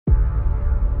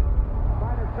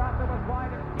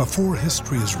Before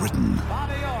history is written,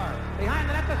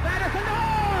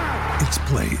 it's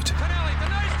played.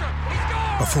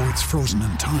 Before it's frozen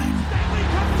in time,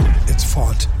 it's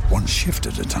fought one shift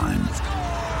at a time.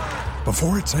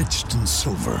 Before it's etched in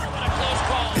silver,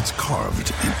 it's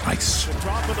carved in ice.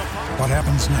 What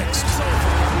happens next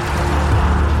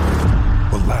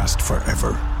will last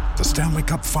forever. The Stanley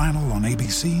Cup Final on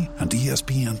ABC and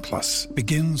ESPN Plus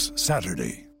begins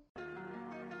Saturday.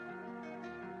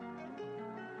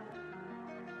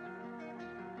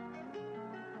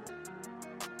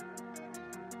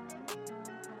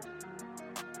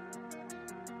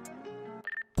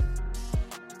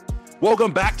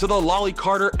 Welcome back to the Lolly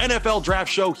Carter NFL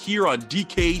Draft Show here on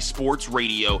DK Sports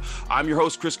Radio. I'm your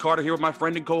host, Chris Carter, here with my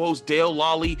friend and co-host, Dale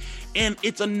Lolly. And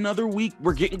it's another week.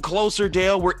 We're getting closer,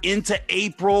 Dale. We're into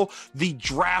April. The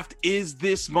draft is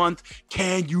this month.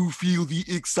 Can you feel the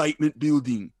excitement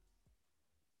building?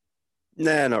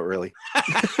 Nah, not really.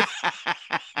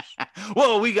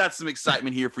 Well, we got some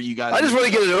excitement here for you guys. I just want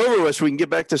to get it over with so we can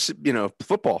get back to,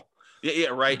 football. Yeah,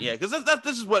 right. Yeah, because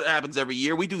this is what happens every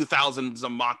year. We do thousands of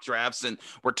mock drafts, and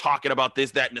we're talking about this,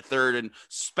 that, and the third, and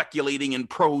speculating and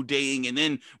pro-daying. And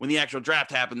then when the actual draft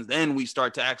happens, then we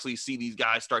start to actually see these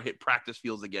guys start hit practice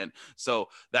fields again. So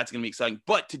that's going to be exciting.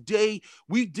 But today,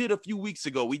 we did a few weeks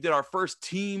ago, we did our first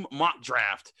team mock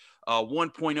draft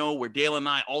 1.0, where Dale and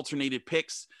I alternated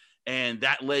picks, and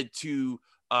that led to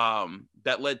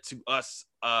us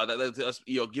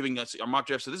giving us our mock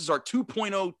draft. So this is our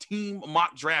 2.0 team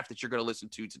mock draft that you're going to listen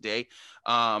to today.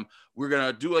 We're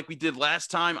going to do like we did last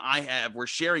time. We're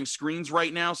sharing screens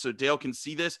right now so Dale can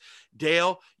see this.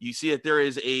 Dale, you see that there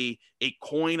is a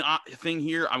coin thing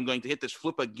here. I'm going to hit this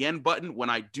flip again button. When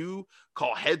I do,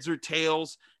 call heads or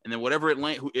tails, and then whatever it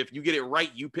lands, if you get it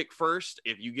right, you pick first.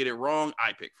 If you get it wrong,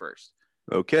 I pick first.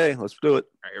 Okay, let's do it.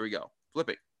 All right, here we go.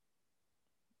 Flipping.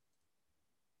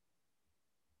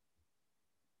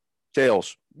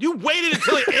 Tails. You waited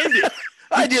until it ended.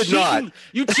 I did not.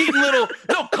 You cheating little.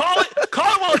 No, call it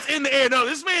while it's in the air. No,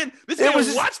 this man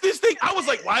watch this thing. I was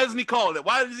like, why isn't he calling it?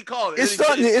 Why does he call it? It's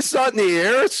not in the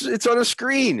air. It's on a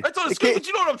screen. It's on a screen, but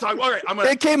you know what I'm talking about. All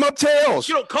right, it came up tails.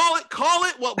 Call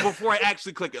it. Well, before I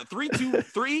actually click it.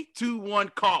 3, 2, 1,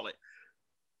 call it.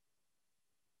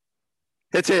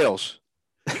 Hit tails.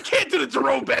 You can't do the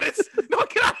Jerome Bettis. No,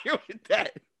 get out of here with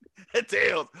that.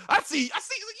 Tails. I see. You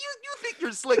think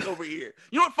you're slick over here.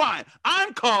 You know what? Fine.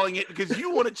 I'm calling it because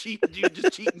you want to cheat. You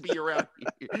just cheat and be around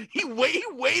here. He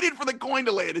waited for the coin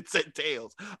to land and said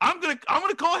tails. I'm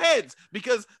gonna call heads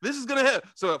because this is gonna hit.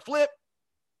 So a flip.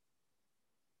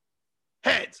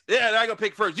 Heads. Yeah, I gotta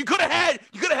pick first. You could have had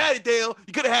it, Dale.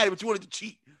 You could have had it, but you wanted to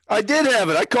cheat. I did have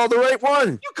it. I called the right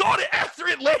one. You called it after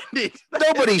it landed.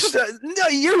 Nobody said. No,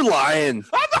 you're lying.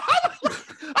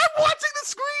 I'm watching the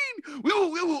screen. We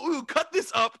will cut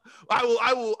this up. I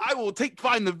will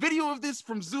find the video of this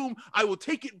from Zoom. I will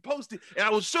take it and post it, and I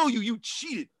will show you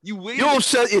cheated. You waited.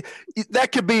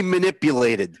 That could be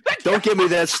manipulated. Don't give me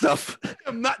that stuff.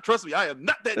 Trust me, I am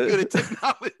not that good at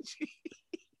technology.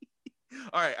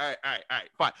 All right,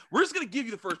 fine. We're just gonna give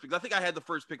you the first pick. I think I had the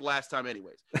first pick last time,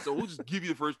 anyways. So we'll just give you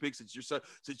the first pick since you're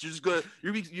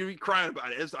crying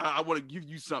about it. I want to give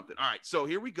you something. All right, so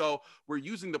here we go. We're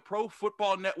using the Pro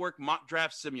Football Network mock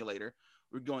draft simulator.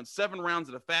 We're going 7 rounds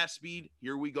at a fast speed.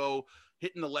 Here we go,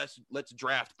 hitting the let's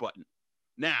draft button.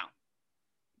 Now,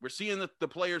 we're seeing the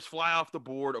players fly off the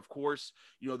board. Of course,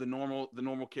 the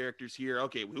normal characters here.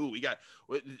 Okay, we got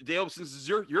Dale. Since this is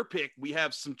your pick, we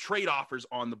have some trade offers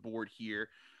on the board here.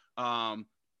 The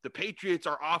Patriots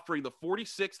are offering the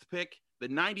 46th pick, the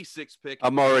 96th pick.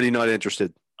 I'm already not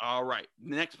interested. All right,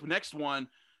 next one.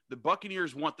 The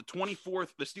Buccaneers want the 24th,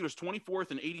 the Steelers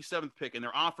 24th and 87th pick, and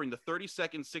they're offering the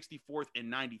 32nd, 64th,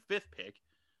 and 95th pick.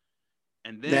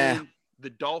 And then the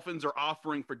Dolphins are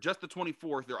offering for just the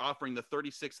 24th, they're offering the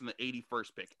 36th and the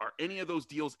 81st pick. Are any of those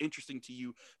deals interesting to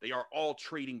you? They are all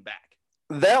trading back.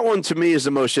 That one to me is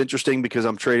the most interesting because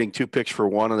I'm trading 2 picks for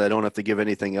 1 and I don't have to give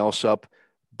anything else up.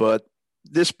 But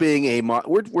this being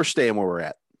we're staying where we're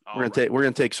at. We're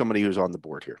gonna take somebody who's on the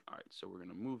board here. All right, so we're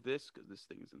gonna move this because this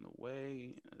thing is in the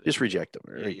way. Just reject them.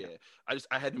 Yeah.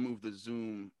 I had to move the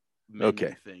Zoom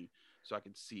menu thing so I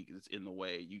can see because it's in the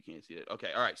way. You can't see it. Okay,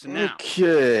 all right. So now.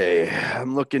 Okay,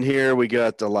 I'm looking here. We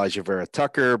got Elijah Vera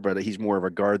Tucker, but he's more of a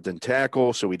guard than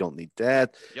tackle, so we don't need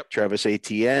that. Yep. Travis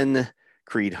Etienne,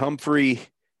 Creed Humphrey,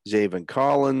 Zaven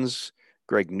Collins,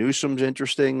 Greg Newsome's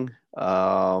interesting.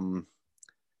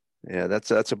 Yeah,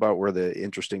 that's about where the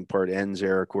interesting part ends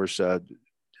there. Of course,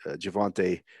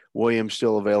 Javonte Williams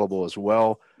still available as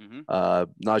well.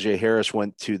 Najee Harris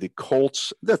went to the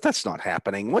Colts. That's not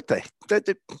happening. What the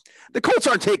Colts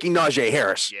aren't taking Najee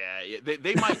Harris. Yeah,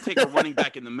 they might take a running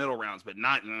back in the middle rounds, but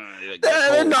not.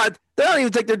 They're not. They don't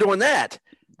even think they're doing that.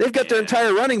 They've got their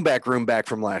entire running back room back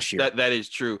from last year. That is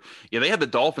true. Yeah, they had the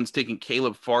Dolphins taking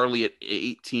Caleb Farley at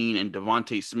 18 and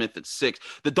Devontae Smith at 6.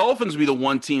 The Dolphins would be the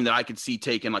one team that I could see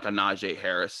taking like a Najee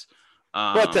Harris.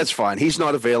 But that's fine. He's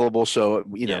not available, so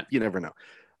you never know.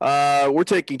 We're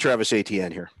taking Travis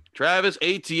Etienne here. Travis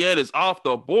Etienne is off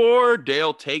the board.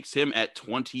 Dale takes him at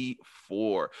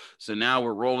 24. So now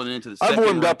we're rolling into the second I've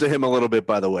warmed round. up to him a little bit,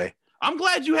 by the way. I'm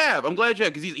glad you have because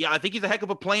I think he's a heck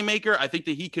of a playmaker. I think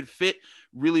that he could fit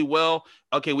really well.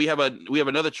 Okay, we have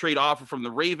another trade offer from the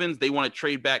Ravens. They want to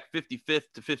trade back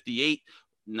 55th to 58.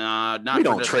 Nah, not we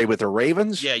don't trade with the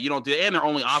Ravens. Yeah, you don't do, and they're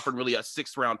only offered really a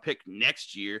 6th round pick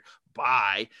next year.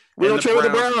 Bye. We don't trade with the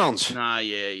Browns. Nah,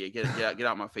 yeah, get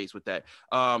out my face with that.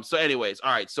 So, anyways,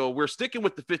 all right. So we're sticking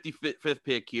with the 55th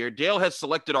pick here. Dale has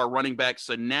selected our running back,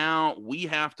 so now we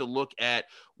have to look at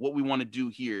what we want to do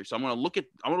here. So I'm going to look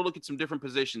at some different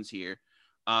positions here.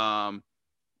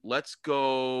 Let's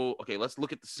go. Okay, let's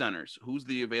look at the centers. Who's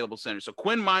the available center? So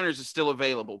Quinn Miners is still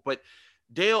available, but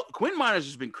Quinn Miners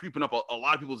has been creeping up a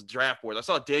lot of people's draft boards. I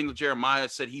saw Daniel Jeremiah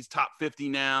said he's top 50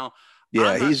 now.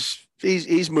 Yeah,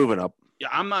 he's moving up. Yeah,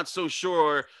 I'm not so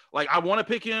sure. Like, I want to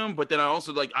pick him, but then I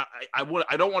also I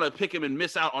don't want to pick him and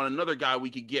miss out on another guy we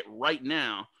could get right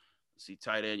now. Let's see,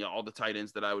 tight end. Yeah, all the tight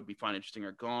ends that I would find interesting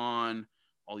are gone.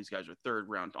 All these guys are 3rd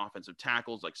round offensive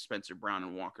tackles like Spencer Brown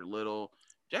and Walker Little.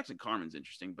 Jackson Carman's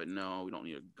interesting, but no, we don't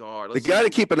need a guard. The guy to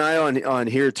keep an eye on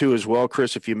here too as well,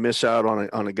 Chris, if you miss out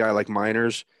on a guy like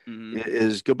Miners,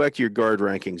 is go back to your guard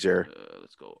rankings there.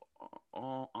 Let's go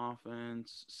all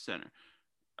offense center.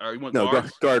 Or you want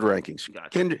guard rankings.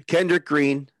 Gotcha. Kendrick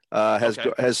Green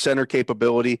has center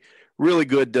capability, really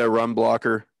good run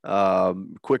blocker,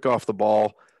 quick off the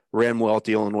ball, ran well at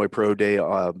the Illinois Pro Day,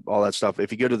 all that stuff.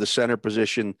 If you go to the center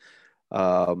position,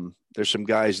 there's some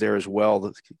guys there as well.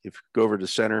 If you go over to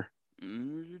center,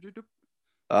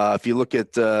 if you look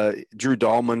at Drew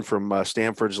Dahlman from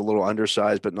Stanford, is a little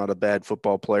undersized, but not a bad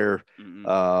football player.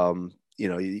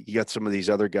 You got some of these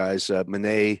other guys,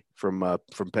 Manet from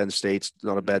Penn State's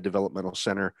not a bad developmental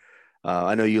center.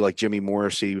 I know you like Jimmy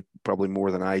Morrissey probably more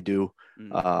than I do.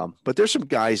 But there's some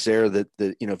guys there that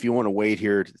if you want to wait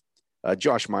here,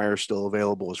 Josh Myers still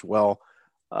available as well.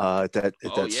 At that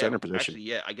center position. Actually,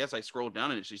 yeah, I guess I scrolled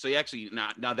down initially. So actually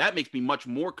now that makes me much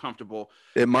more comfortable.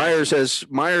 And Myers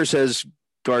has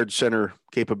guard center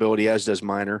capability, as does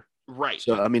Minor. Right.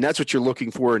 So I mean that's what you're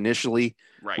looking for initially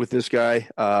with this guy.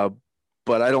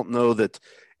 But I don't know that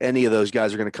any of those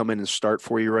guys are going to come in and start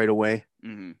for you right away.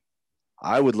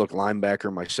 I would look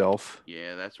linebacker myself.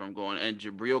 Yeah, that's where I'm going. And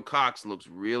Jabril Cox looks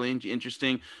really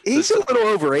interesting. He's a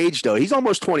little overage though. He's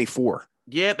almost 24.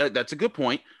 Yeah, that's a good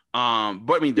point. But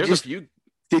I mean, there's a few.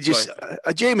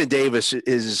 Jamin Davis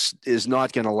is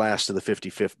not going to last to the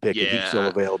 55th pick. Yeah, he's still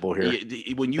available here.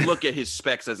 When you look at his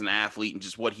specs as an athlete and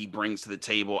just what he brings to the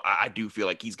table, I do feel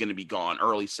like he's going to be gone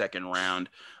early 2nd round.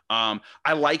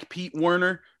 I like Pete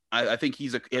Werner. I think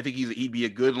he'd be a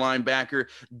good linebacker.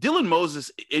 Dylan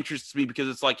Moses interests me because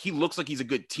it's like he looks like he's a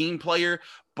good team player,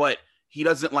 but he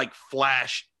doesn't like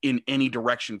flash in any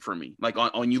direction for me. Like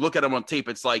when you look at him on tape,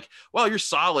 it's like, well, you're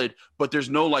solid, but there's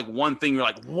no like one thing you're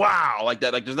like, wow, like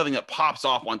that. Like there's nothing that pops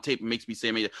off on tape and makes me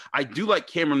say, I do like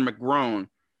Cameron McGrone.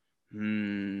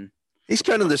 He's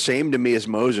kind of the same to me as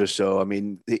Moses. So, I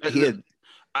mean, he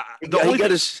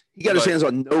got his hands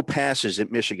on no passes at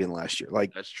Michigan last year.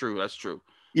 Like that's true.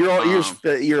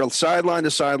 You're a sideline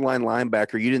to sideline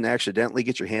linebacker. You didn't accidentally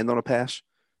get your hand on a pass,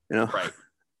 Right.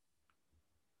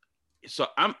 So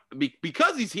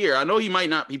because he's here. I know he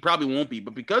probably won't be,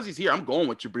 but because he's here, I'm going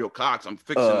with Jabril Cox. I'm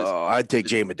fixing this. I'd take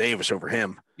Jamin Davis over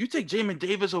him. You take Jamin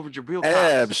Davis over Jabril Cox?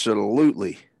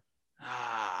 Absolutely.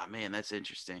 Man, that's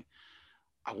interesting.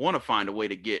 I want to find a way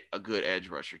to get a good edge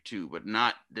rusher too, but I'm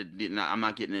not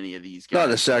getting any of these guys. Not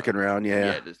in the 2nd round,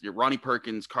 yeah. Your Ronnie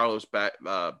Perkins, Carlos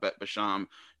Basham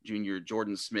Jr.,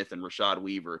 Jordan Smith, and Rashad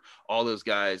Weaver. All those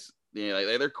guys.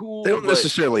 Yeah, they're cool. They don't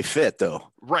necessarily fit,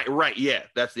 though. Right. Yeah,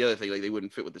 that's the other thing. Like they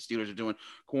wouldn't fit what the Steelers are doing.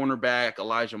 Cornerback,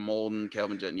 Elijah Molden,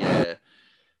 Kelvin Jetton. Yeah.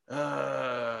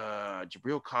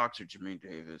 Jabril Cox or Jermaine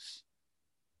Davis.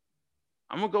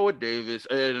 I'm gonna go with Davis.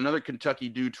 Another Kentucky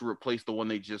dude to replace the one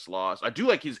they just lost. I do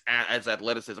like his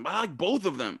athleticism. I like both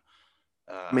of them.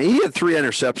 He had 3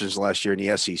 interceptions last year in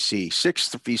the SEC. He's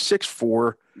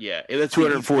 6'4". Yeah,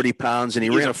 240 pounds, and he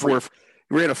ran a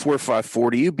 4.5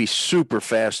 40. You'd be super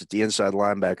fast at the inside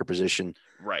linebacker position.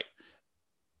 Right.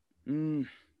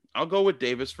 I'll go with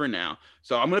Davis for now.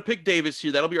 So I'm going to pick Davis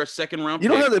here. That'll be our second round. You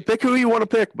don't have to pick who you want to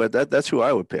pick, but that's who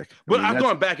I would pick. But I'm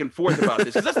going back and forth about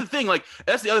this because that's the thing. Like,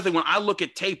 that's the other thing. When I look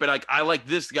at tape and I like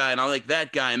this guy and I like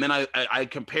that guy, and then I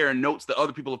compare notes that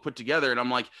other people have put together, and I'm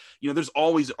like, there's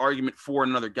always an argument for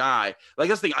another guy. Like,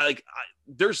 that's the thing.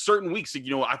 There's certain weeks,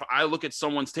 if I look at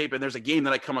someone's tape and there's a game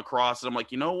that I come across and I'm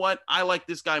like, you know what? I like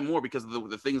this guy more because of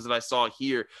the things that I saw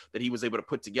here that he was able to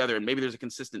put together, and maybe there's a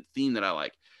consistent theme that I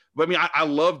like. But I mean, I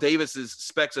love Davis's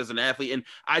specs as an athlete, and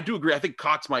I do agree. I think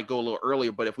Cox might go a little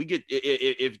earlier, but if we get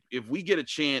a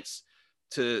chance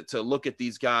to look at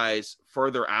these guys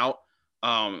further out,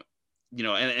 and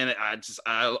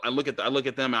I look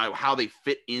at them and how they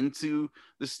fit into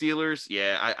the Steelers.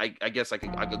 Yeah, I guess I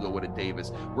could go with a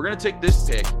Davis. We're gonna take this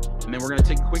pick, and then we're gonna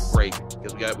take a quick break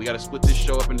because we got to split this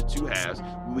show up into two halves.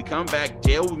 When we come back,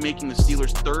 Dale will be making the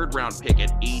Steelers' third round pick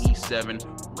at 87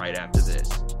 right after this.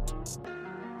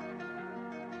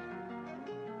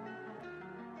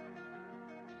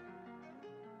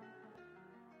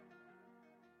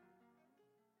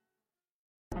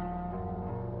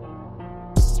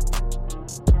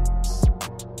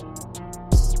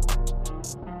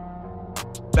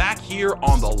 Back here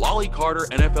on the Lolly Carter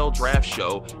NFL Draft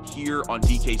Show here on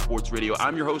DK Sports Radio.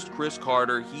 I'm your host, Chris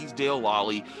Carter. He's Dale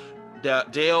Lolly.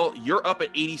 Dale, you're up at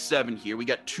 87 here. We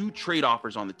got two trade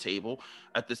offers on the table.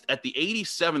 At the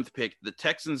 87th pick, the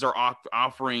Texans are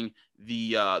offering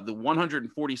the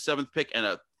 147th pick and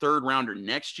a third rounder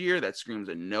next year. That screams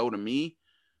a no to me.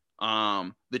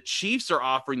 The Chiefs are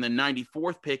offering the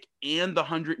 94th pick and the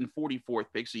 144th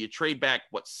pick. So you trade back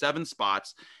 7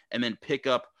 spots and then pick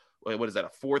up, what is that, a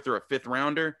fourth or a fifth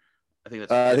rounder? I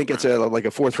think it's like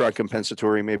a fourth round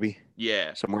compensatory, maybe.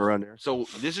 Yeah, somewhere around there. So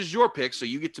this is your pick, so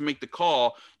you get to make the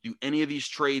call. Do any of these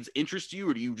trades interest you,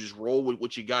 or do you just roll with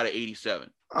what you got at 87?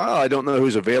 I don't know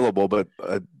who's available, but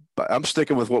I'm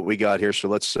sticking with what we got here. So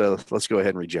let's go ahead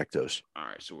and reject those. All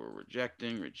right, so we're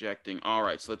rejecting. All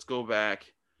right, so let's go back.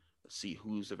 Let's see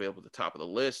who's available at the top of the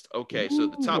list. Okay, so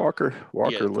the top Walker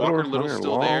Little's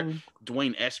still there.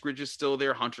 Dwayne Eskridge is still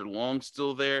there. Hunter Long's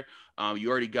still there. You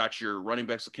already got your running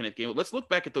backs, Kenneth Gainwell. Let's look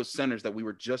back at those centers that we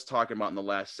were just talking about in the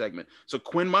last segment. So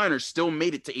Quinn Miners still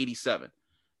made it to 87.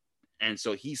 And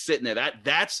so he's sitting there.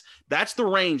 That's the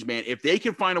range, man. If they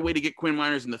can find a way to get Quinn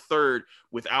Miners in the third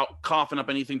without coughing up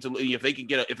anything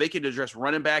if they can address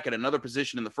running back at another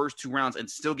position in the first 2 rounds and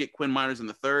still get Quinn Miners in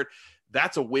the third,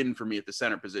 that's a win for me at the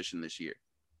center position this year.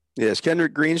 Yeah, is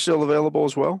Kendrick Green still available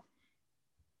as well?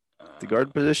 The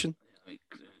guard position? He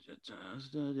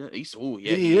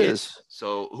is.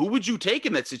 So who would you take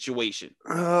in that situation?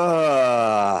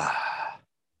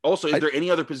 Also, is there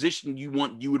any other position you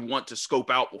would want to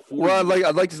scope out before? Well,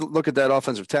 I'd like to look at that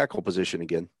offensive tackle position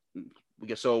again.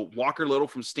 So Walker Little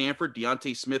from Stanford,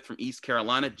 Deontay Smith from East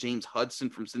Carolina, James Hudson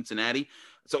from Cincinnati.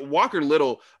 So Walker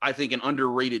Little, I think, an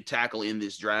underrated tackle in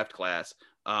this draft class.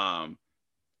 We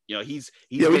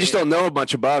just don't know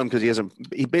much about him because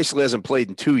he basically hasn't played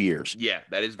in 2 years. Yeah,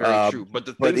 that is very true. But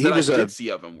the things that I did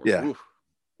see of him were oof.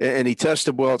 And he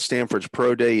tested well at Stanford's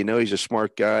pro day. He's a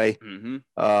smart guy.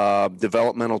 Mm-hmm.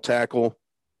 Developmental tackle.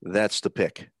 That's the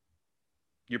pick.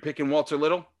 You're picking Walter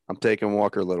Little? I'm taking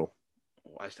Walker Little.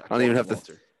 I don't even have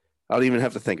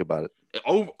to think about it.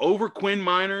 Over Quinn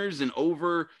Miners and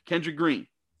over Kendrick Green.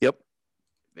 Yep.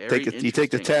 You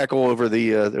take the tackle over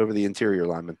the interior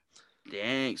lineman.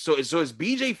 Dang. So is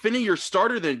BJ Finney your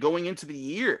starter then going into the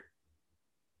year?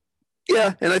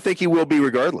 Yeah, and I think he will be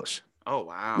regardless. Oh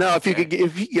wow! Now, if you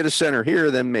get a center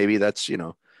here, then maybe that's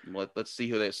Let's see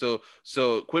who they. So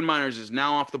Quinn Miners is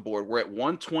now off the board. We're at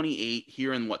 128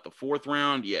 here in the 4th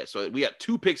round. Yeah. So we got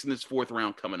 2 picks in this 4th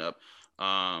round coming up.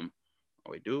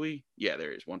 Do we? Yeah,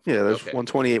 there is 140. Yeah, there's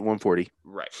 128, 140.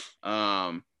 Right.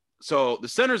 So the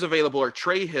centers available are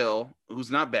Trey Hill,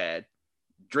 who's not bad.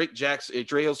 Trey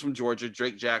Hill's from Georgia.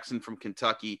 Drake Jackson from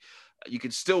Kentucky. You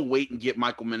could still wait and get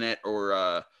Michael Manette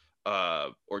or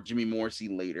Jimmy Morrissey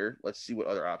later. Let's see what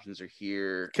other options are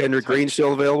here. Kendrick Green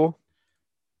still available?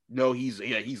 No, he's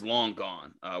long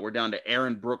gone. We're down to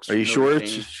Aaron Brooks. Are you sure?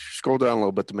 Scroll down a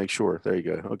little bit to make sure. There you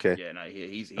go. Okay. Yeah, no,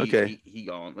 he's okay. He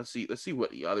gone. Let's see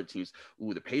what the other teams.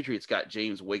 Ooh, the Patriots got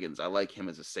James Wiggins. I like him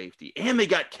as a safety, and they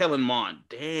got Kellen Mond.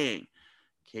 Dang.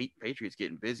 Patriots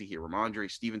getting busy here. Ramondre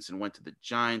Stevenson went to the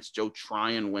Giants. Joe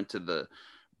Tryon went to the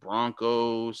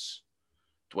Broncos.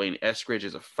 Dwayne Eskridge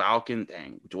is a Falcon.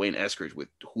 Dang, Dwayne Eskridge with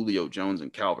Julio Jones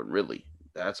and Calvin Ridley.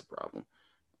 That's a problem.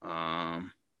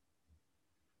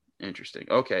 Interesting.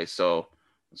 Okay, so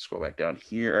let's scroll back down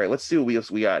here. All right, let's see what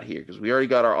else we got here because we already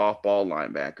got our off-ball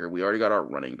linebacker. We already got our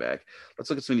running back. Let's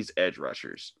look at some of these edge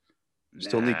rushers.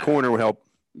 Still need corner help.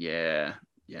 Yeah,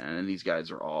 and these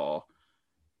guys are all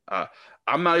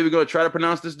I'm not even going to try to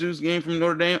pronounce this dude's name from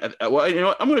Notre Dame. Well, you know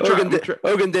what? I'm going to try.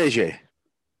 Ogundeji.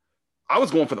 I was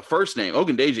going for the first name.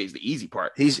 Ogundeji is the easy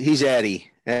part. He's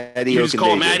Addy. Addy You just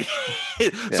call him Addy.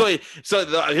 Yeah.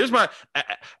 Here's my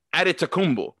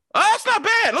Adetokunbo. Oh, that's not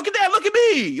bad. Look at that. Look at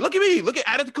me. Look at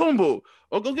Adetokunbo.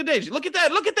 Ogundeji. Look at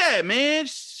that. Look at that, man.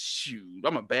 Shoot,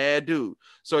 I'm a bad dude.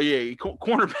 So yeah,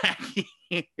 cornerback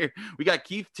here. We got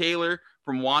Keith Taylor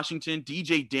from Washington,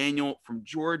 DJ Daniel from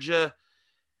Georgia,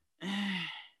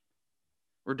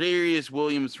 Rodarius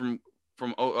Williams from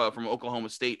Oklahoma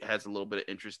State has a little bit of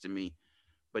interest in me,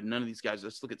 but none of these guys.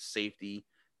 Let's look at safety.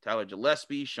 Tyler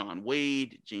Gillespie, Sean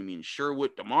Wade, Jamie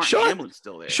Sherwood, DeMar Hamlin's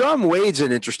still there. Sean Wade's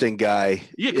an interesting guy.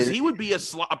 Yeah, because he would be a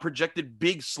projected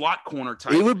big slot corner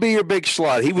type. He would be your big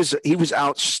slot. He was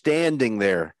outstanding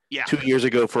there. Yeah. 2 years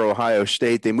ago for Ohio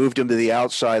State. They moved him to the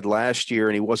outside last year,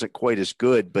 and he wasn't quite as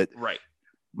good. But right.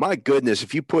 My goodness,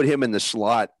 if you put him in the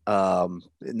slot, now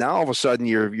all of a sudden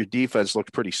your defense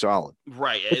looks pretty solid.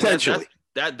 Right. Potentially.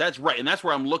 That's right, and that's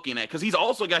where I'm looking at, because he's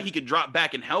also a guy he could drop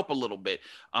back and help a little bit.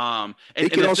 He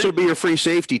can also be your free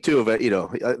safety too. But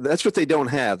that's what they don't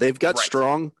have. They've got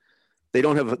strong. They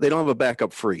don't have a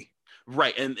backup free.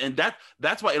 Right, and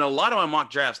that's why in a lot of my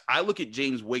mock drafts I look at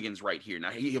James Wiggins right here.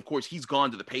 Now of course he's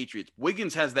gone to the Patriots.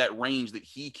 Wiggins has that range that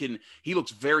he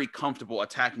looks very comfortable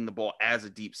attacking the ball as a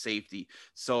deep safety.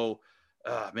 So,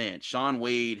 man, Sean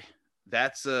Wade,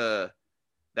 that's an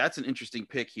interesting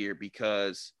pick here,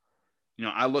 because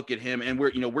I look at him, and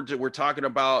we're talking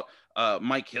about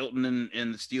Mike Hilton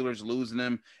and the Steelers losing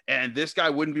him, and this guy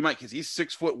wouldn't be Mike, because he's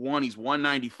 6'1", he's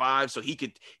 195, so he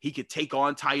could take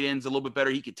on tight ends a little bit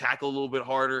better. He could tackle a little bit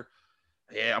harder.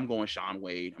 Yeah, I'm going Sean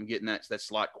Wade. I'm getting that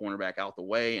slot cornerback out the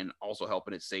way, and also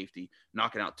helping at safety,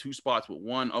 knocking out 2 spots with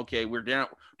 1. Okay, we're down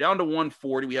to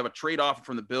 140. We have a trade offer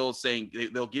from the Bills saying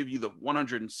they'll give you the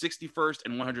 161st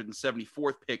and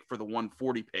 174th pick for the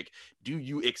 140 pick. Do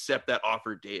you accept that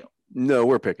offer, Dale? No,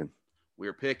 we're picking.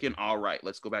 We're picking. All right,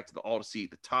 let's go back to to see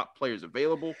the top players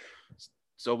available.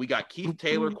 So we got Keith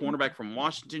Taylor, cornerback from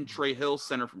Washington, Trey Hill,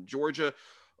 center from Georgia,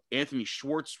 Anthony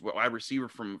Schwartz, wide receiver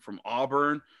from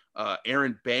Auburn,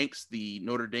 Aaron Banks, the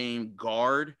Notre Dame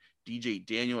guard, DJ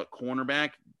Daniel at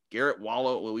cornerback, Garrett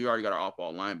Wallow. Well, we already got our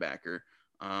off-ball linebacker.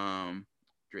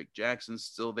 Drake Jackson's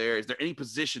still there. Is there any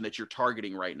position that you're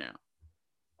targeting right now?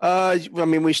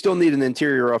 We still need an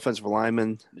interior offensive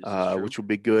lineman, which would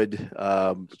be good.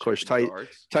 Of course, tight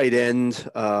end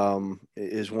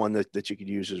is one that you could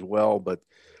use as well. But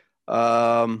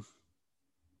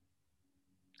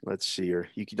let's see here.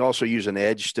 You could also use an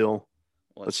edge still.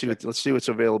 Let's see what's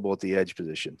available at the edge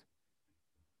position.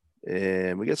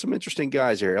 And we got some interesting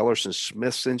guys here. Ellerson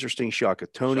Smith's interesting. Shaka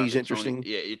Toney's interesting.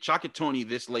 Yeah, Shaka Toney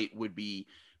this late would be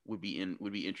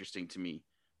interesting to me.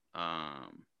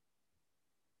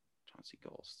 Chauncey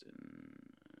Golston,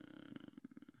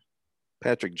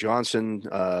 Patrick Johnson.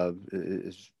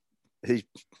 His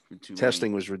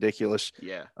testing was ridiculous.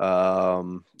 Yeah. I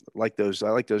like those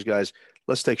guys.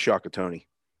 Let's take Shaka Toney.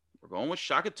 We're going with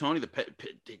Shaka Toney.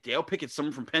 Dale Pickett,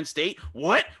 someone from Penn State.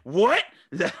 What?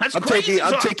 That's crazy.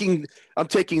 I'm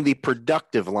taking the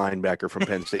productive linebacker from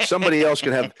Penn State. Somebody else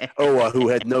can have Owa, who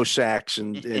had no sacks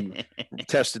and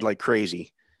tested like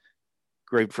crazy.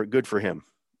 Good for him.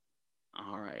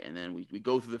 All right, and then we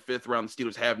go through the 5th round. The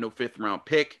Steelers have no 5th round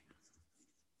pick,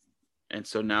 and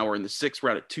so now we're in the 6th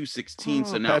round at 216.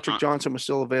 So now Patrick Johnson was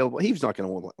still available. He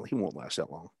won't last that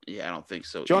long. Yeah, I don't think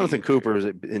so. Jonathan Cooper is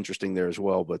interesting there as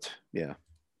well, but yeah.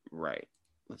 Right.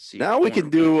 Let's see. Now we can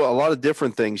do a lot of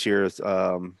different things here.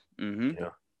 Yeah.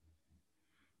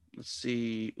 Let's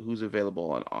see who's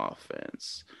available on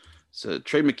offense. So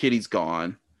Trey McKitty's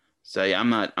gone. So yeah, I'm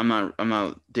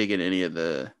not digging any of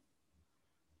the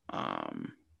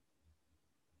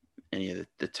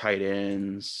tight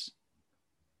ends.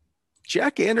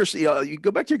 Jack Anderson. You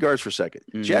go back to your guards for a second.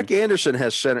 Mm-hmm. Jack Anderson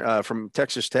has center from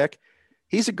Texas Tech.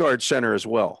 He's a guard center as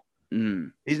well.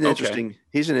 Mm. He's an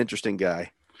interesting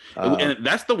guy. And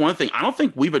that's the one thing. I don't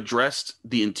think we've addressed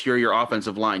the interior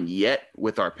offensive line yet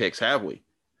with our picks, have we?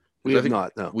 We have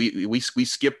not. No. We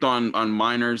skipped on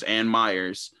Miners and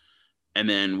Myers, and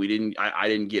then we didn't. I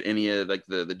didn't get any of like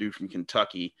the dude from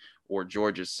Kentucky or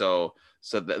Georgia. So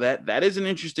that is an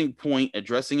interesting point,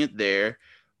 addressing it there.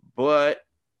 But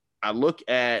I'm looking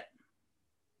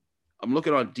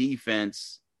on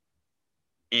defense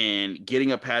and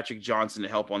getting a Patrick Johnson to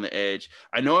help on the edge.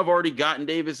 I know I've already gotten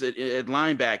Davis at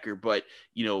linebacker, but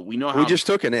we know how we just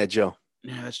took an edge, Joe.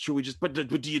 Yeah, that's true. But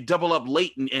do you double up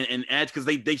late and add, because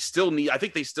they still need, I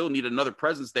think they still need another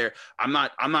presence there. I'm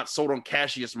not sold on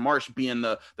Cassius Marsh being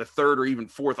the 3rd or even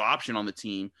 4th option on the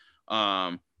team.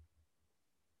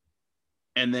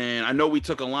 And then I know we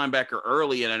took a linebacker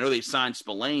early, and I know they signed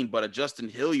Spillane, but a Justin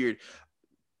Hilliard,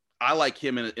 I like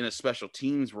him in a special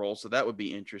teams role, so that would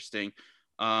be interesting.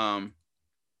 I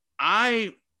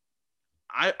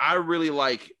really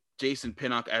like Jason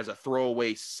Pinnock as a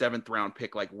throwaway 7th round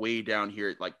pick, like way down here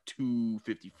at like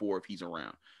 254 if he's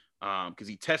around. Because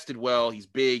he tested well, he's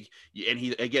big, and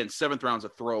he, again, 7th round's a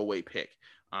throwaway pick.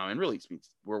 And really, it means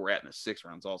where we're at in the 6th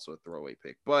round's also a throwaway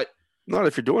pick. But not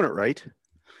if you're doing it right.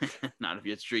 Not if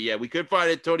it's true. Yeah, we could find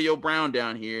Antonio Brown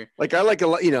down here. Like I like a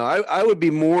lot, I would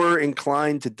be more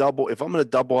inclined to double if I'm going to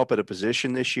double up at a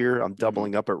position this year. I'm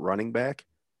doubling up at running back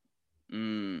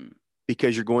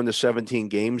because you're going to 17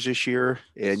 games this year,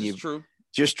 and you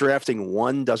just drafting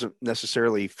one doesn't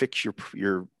necessarily fix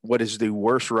your what is the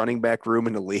worst running back room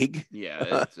in the league.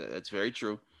 Yeah, that's very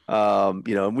true.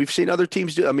 And we've seen other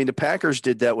teams do. I mean, the Packers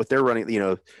did that with their running.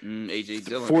 AJ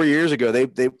Dillon. 4 years ago,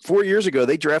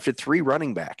 they drafted 3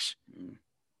 running backs,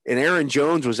 and Aaron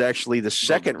Jones was actually the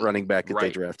second running back that they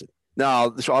drafted.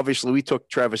 Now, so obviously, we took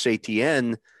Travis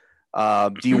Etienne.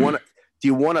 Do you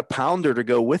want a pounder to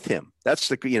go with him? That's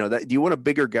do you want a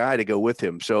bigger guy to go with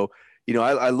him? So,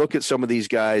 I look at some of these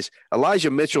guys.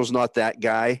 Elijah Mitchell's not that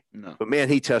guy, but man,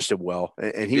 he tested well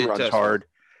and he runs hard.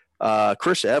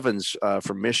 Chris Evans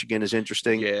from Michigan is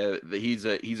interesting. Yeah, he's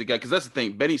a guy, because that's the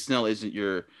thing. Benny Snell isn't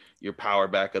your power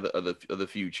back of the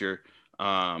future.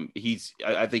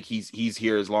 I think he's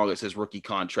here as long as his rookie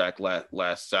contract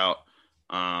lasts out.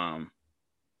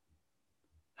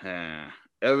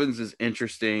 Evans is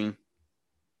interesting.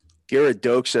 Garrett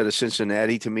Dokes out of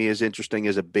Cincinnati to me is interesting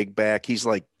as a big back. He's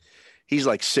like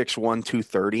 6'1",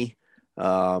 230.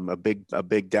 A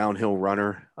big downhill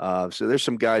runner. So there's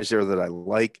some guys there that I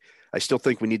like. I still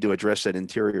think we need to address that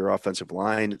interior offensive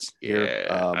line.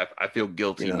 I feel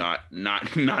guilty not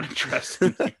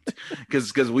addressing it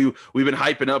because we've been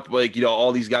hyping up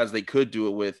all these guys they could do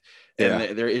it with,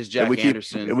 and there is Jack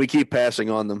Anderson, and we keep passing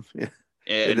on them. Yeah.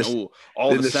 And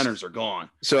all the centers are gone.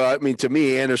 So I mean, to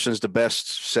me, Anderson's the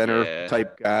best center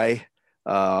type guy.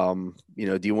 Do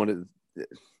you want to?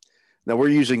 Now we're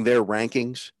using their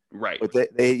rankings. Right. But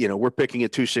they we're picking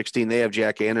at 216. They have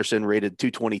Jack Anderson rated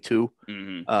 222.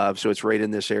 So it's right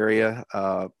in this area.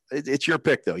 It's your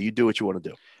pick, though. You do what you want to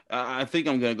do. I think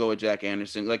I'm going to go with Jack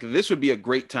Anderson. Like, this would be a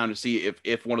great time to see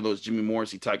if one of those Jimmy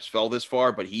Morrissey types fell this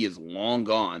far, but he is long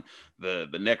gone. The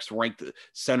next ranked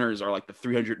centers are like the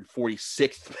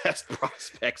 346th best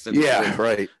prospects.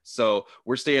 Right. So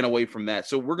we're staying away from that.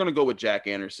 So we're going to go with Jack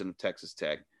Anderson of Texas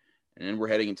Tech. And then we're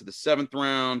heading into the 7th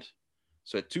round.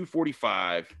 So at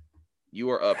 245, you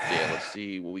are up there. Let's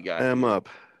see what we got. I'm up.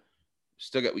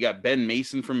 We got Ben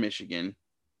Mason from Michigan.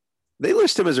 They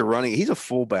list him as a running. He's a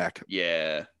fullback.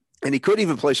 Yeah. And he could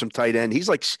even play some tight end. He's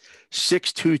like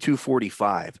 6'2",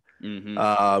 245.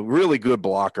 Really good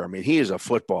blocker. I mean, he is a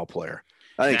football player.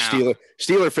 I think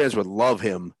Steeler fans would love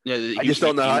him. Yeah, I just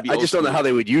don't know how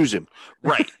they would use him.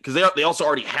 Right, because they also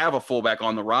already have a fullback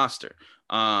on the roster.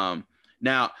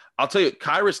 Now, I'll tell you,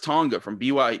 Kyrus Tonga from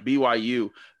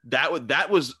BYU,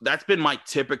 that's been my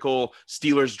typical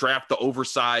Steelers draft the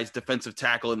oversized defensive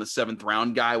tackle in the 7th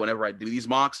round guy whenever I do these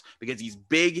mocks, because he's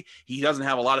big. He doesn't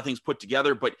have a lot of things put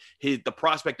together, but the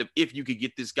prospect of, if you could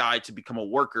get this guy to become a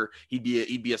worker, he'd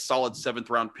be a solid 7th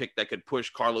round pick that could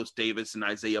push Carlos Davis and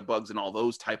Isaiah Buggs and all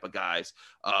those type of guys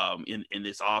in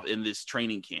this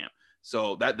training camp.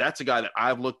 So that's a guy that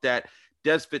I've looked at.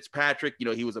 Des Fitzpatrick,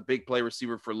 he was a big play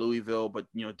receiver for Louisville, but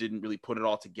didn't really put it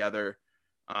all together.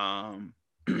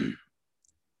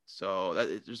 So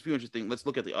there's a few interesting. Let's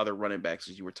look at the other running backs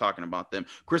as you were talking about them.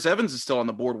 Chris Evans is still on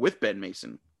the board with Ben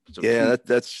Mason. So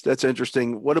that's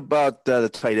interesting. What about the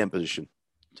tight end position?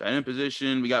 Tight end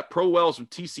position, we got Pro Wells from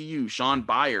TCU, Sean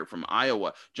Byer from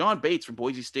Iowa, John Bates from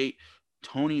Boise State,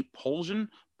 Tony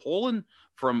Poland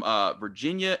from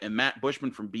Virginia, and Matt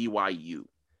Bushman from BYU.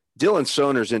 Dylan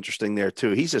Soner's interesting there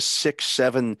too. He's a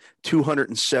 6'7",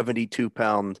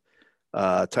 272-pound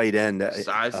tight end.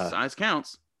 Size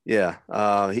counts. Yeah.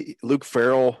 Luke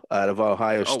Farrell out of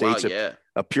Ohio State's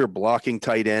a pure blocking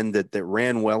tight end that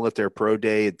ran well at their pro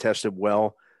day. It tested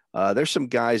well. There's some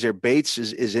guys there. Bates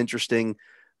is interesting.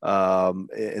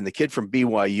 And the kid from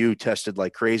BYU tested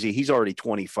like crazy. He's already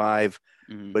 25,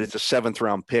 but it's a 7th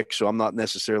round pick. So I'm not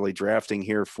necessarily drafting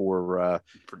here for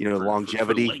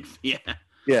longevity.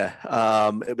 Yeah.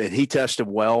 And he tested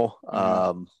well.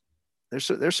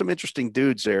 There's some interesting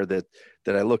dudes there that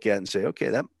I look at and say, okay,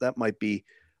 that might be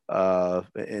an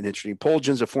interesting.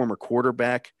 Poljan's a former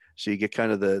quarterback, so you get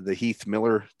kind of the Heath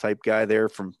Miller type guy there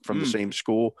from the same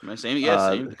school. Same,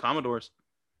 the Commodores.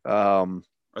 Are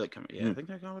they coming? Yeah, I think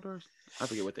they're Commodores. I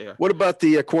forget what they are. What about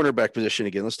the cornerback position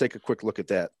again? Let's take a quick look at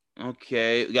that.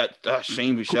 Okay, we got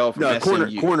Shane Buechele from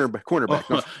SMU. Cornerback.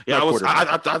 No, yeah, I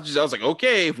was like,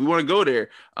 okay, if we want to go there,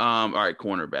 all right,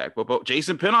 cornerback. But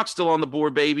Jason Pinnock's still on the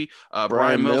board, baby.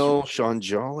 Brian Mills, Sean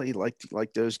Jolly, like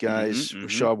those guys.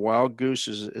 Rashad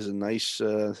Wildgoose is a nice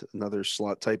another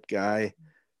slot type guy.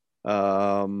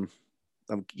 Because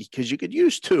you could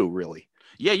use two really.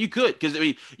 Yeah, you could, because I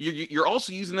mean, you're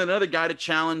also using another guy to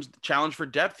challenge for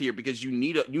depth here, because you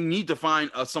need to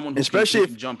find someone who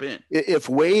can jump in. If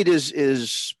Wade is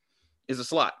a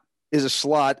slot,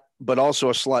 but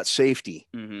also a slot safety.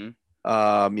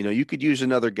 Mm-hmm. You could use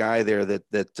another guy there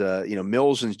that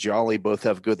Mills and Jolly both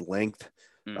have good length.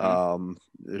 Mm-hmm.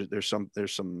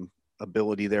 There's some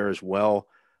ability there as well.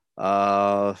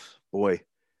 Boy,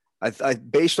 I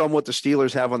based on what the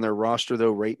Steelers have on their roster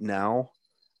though right now,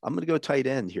 I'm going to go tight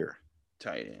end here.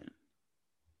 Tight end.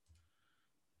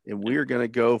 And we're going to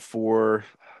go for,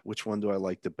 which one do I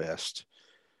like the best?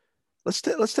 Let's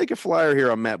take a flyer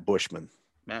here on Matt Bushman.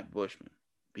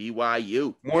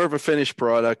 BYU. More of a finished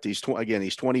product. He's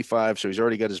 25, so he's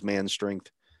already got his man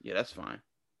strength. Yeah, that's fine.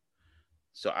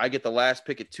 So I get the last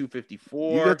pick at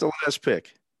 254. You got the last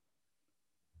pick.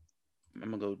 I'm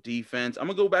going to go defense. I'm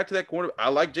going to go back to that corner. I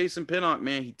like Jason Pinnock,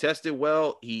 man. He tested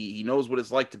well. He knows what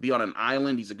it's like to be on an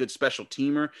island. He's a good special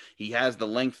teamer. He has the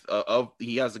length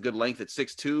he has a good length at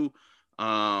 6'2".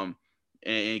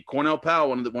 And Cornell Powell,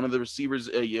 one of the receivers,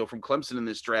 from Clemson in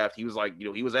this draft, he was like,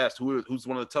 he was asked who's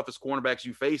one of the toughest cornerbacks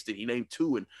you faced, and he named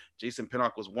two, and Jason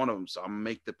Pinnock was one of them. So I'm going to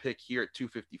make the pick here at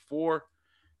 254.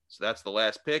 So that's the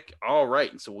last pick. All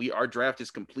right. And so our draft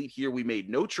is complete here. We made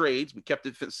no trades. We kept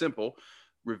it simple.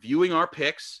 Reviewing our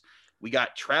picks, we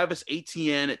got Travis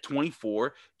Etienne at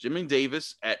 24, Jimmy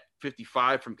Davis at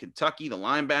 55 from Kentucky, the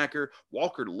linebacker,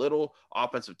 Walker Little,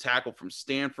 offensive tackle from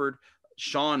Stanford,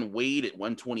 Sean Wade at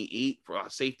 128 for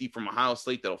safety from Ohio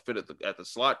State that'll fit at the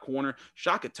slot corner,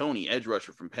 Shaka Toney, edge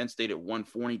rusher from Penn State at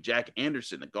 140, Jack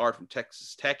Anderson, the guard from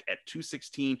Texas Tech at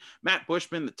 216, Matt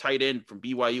Bushman, the tight end from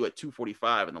BYU at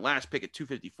 245, and the last pick at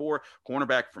 254,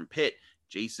 cornerback from Pitt,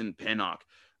 Jason Pinnock.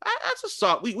 That's a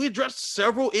solid. We addressed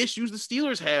several issues the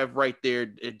Steelers have right there,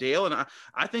 Dale, and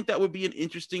I think that would be an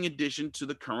interesting addition to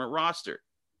the current roster.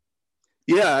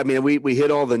 Yeah, I mean, we hit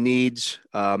all the needs,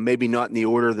 maybe not in the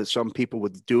order that some people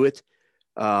would do it,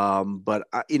 but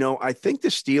I think the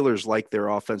Steelers like their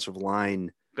offensive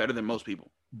line better than most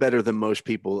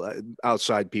people.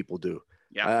 Outside people do.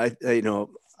 Yeah,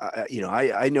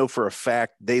 I know for a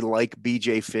fact they like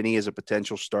BJ Finney as a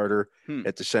potential starter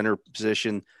at the center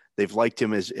position. They've liked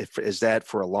him as that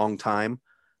for a long time,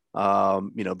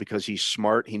 because he's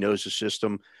smart. He knows the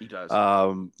system. He does.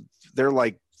 They're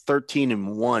like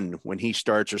 13-1 when he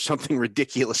starts or something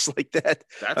ridiculous like that.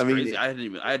 That's crazy. I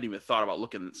hadn't even thought about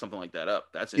looking something like that up.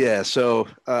 That's yeah. So,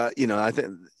 I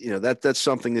think, that's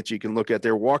something that you can look at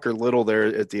there. Walker Little there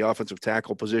at the offensive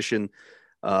tackle position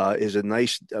is a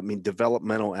nice,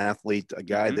 developmental athlete, a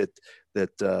guy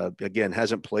that again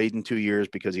hasn't played in 2 years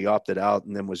because he opted out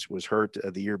and then was hurt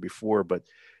the year before, but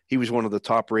he was one of the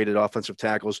top rated offensive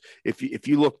tackles. If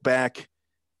you look back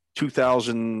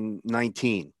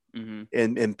 2019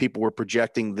 and people were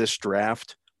projecting this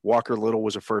draft, Walker Little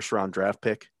was a first round draft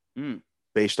pick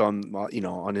based on,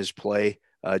 on his play.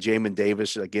 Jamin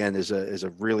Davis, again, is a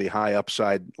really high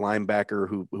upside linebacker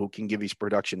who can give his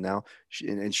production now.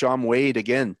 And Sean Wade,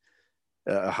 again,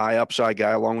 a high upside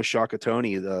guy along with Shaka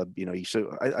Toney.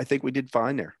 So I think we did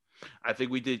fine there. I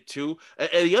think we did too.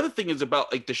 And the other thing is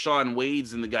about like the Sean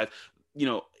Wades and the guys,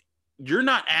 you're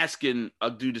not asking a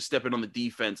dude to step in on the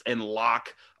defense and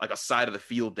lock like a side of the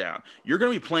field down. You're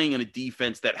going to be playing in a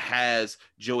defense that has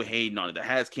Joe Hayden on it, that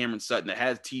has Cameron Sutton, that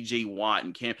has TJ Watt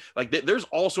and Cam. Like there's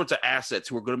all sorts of assets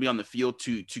who are going to be on the field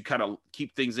to kind of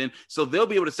keep things in. So they'll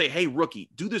be able to say, hey,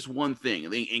 rookie, do this one thing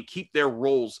and keep their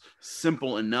roles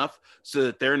simple enough so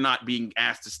that they're not being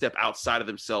asked to step outside of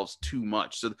themselves too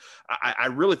much. So I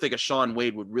really think a Sean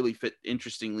Wade would really fit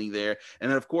interestingly there. And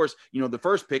then, of course, the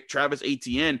first pick, Travis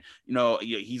Etienne,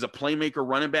 he's a playmaker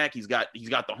running back. He's got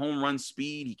the home run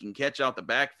speed. He can catch out the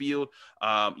backfield.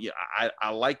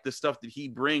 I like the stuff that he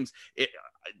brings.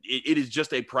 It is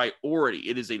just a priority.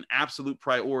 It is an absolute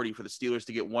priority for the Steelers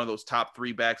to get one of those top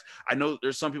three backs. I know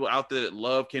there's some people out there that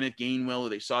love Kenneth Gainwell.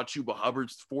 They saw Chuba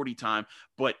Hubbard's 40 time,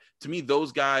 but to me,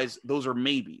 those guys, those are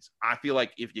maybes. I feel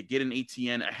like if you get an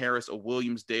ATN, a Harris, a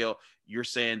Williams, Dale, you're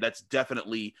saying that's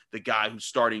definitely the guy who's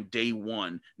starting day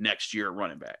one next year at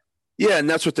running back. Yeah, and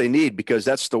that's what they need because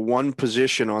that's the one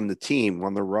position on the team,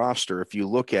 on the roster. If you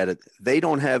look at it, they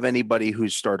don't have anybody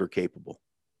who's starter capable.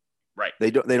 Right.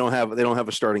 They don't have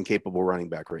a starting capable running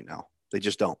back right now. They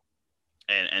just don't.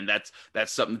 And that's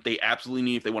something that they absolutely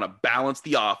need if they want to balance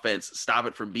the offense, stop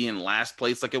it from being last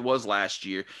place like it was last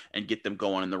year, and get them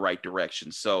going in the right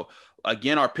direction. So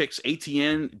again, our picks: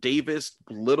 Etienne, Davis,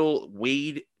 Little,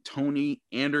 Wade, Tony,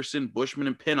 Anderson, Bushman,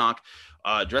 and Pinnock,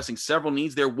 addressing several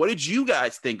needs there. What did you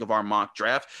guys think of our mock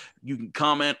draft? You can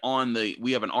comment on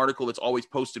we have an article that's always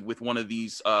posted with one of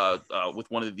these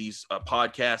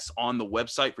podcasts on the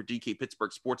website for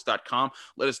DKPittsburghSports.com.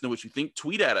 Let us know what you think.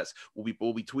 Tweet at us.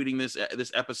 We'll be tweeting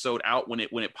this episode out when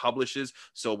it publishes.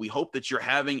 So we hope that you're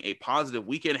having a positive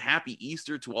weekend. Happy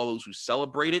Easter to all those who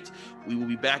celebrate it. We will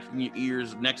be back in your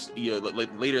ears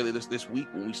later this week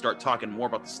when we start talking more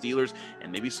about the Steelers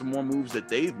and maybe some more moves that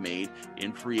they've made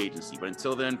in free agency. But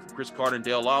until then, for Chris Carter and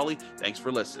Dale Lawley, thanks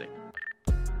for listening.